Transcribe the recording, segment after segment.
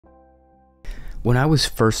When I was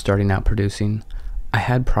first starting out producing, I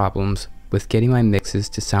had problems with getting my mixes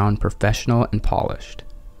to sound professional and polished.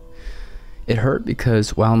 It hurt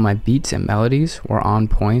because while my beats and melodies were on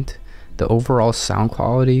point, the overall sound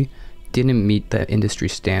quality didn't meet the industry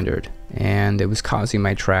standard, and it was causing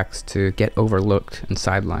my tracks to get overlooked and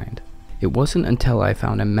sidelined. It wasn't until I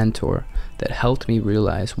found a mentor that helped me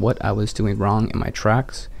realize what I was doing wrong in my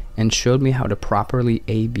tracks and showed me how to properly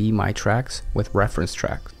A/B my tracks with reference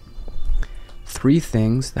tracks. 3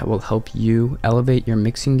 things that will help you elevate your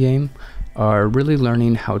mixing game are really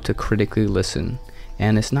learning how to critically listen.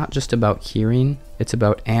 And it's not just about hearing, it's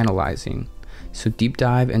about analyzing. So deep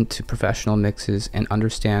dive into professional mixes and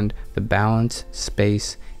understand the balance,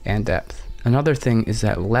 space, and depth. Another thing is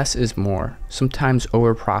that less is more. Sometimes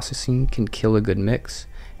over-processing can kill a good mix,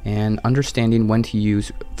 and understanding when to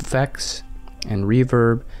use effects and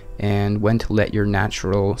reverb and when to let your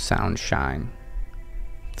natural sound shine.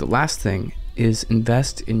 The last thing is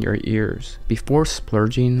invest in your ears. Before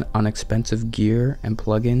splurging on expensive gear and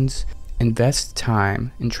plugins, invest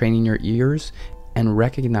time in training your ears and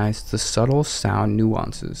recognize the subtle sound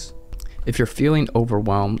nuances. If you're feeling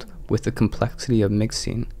overwhelmed with the complexity of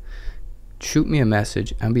mixing, shoot me a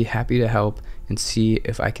message. I'll be happy to help and see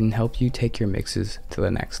if I can help you take your mixes to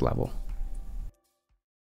the next level.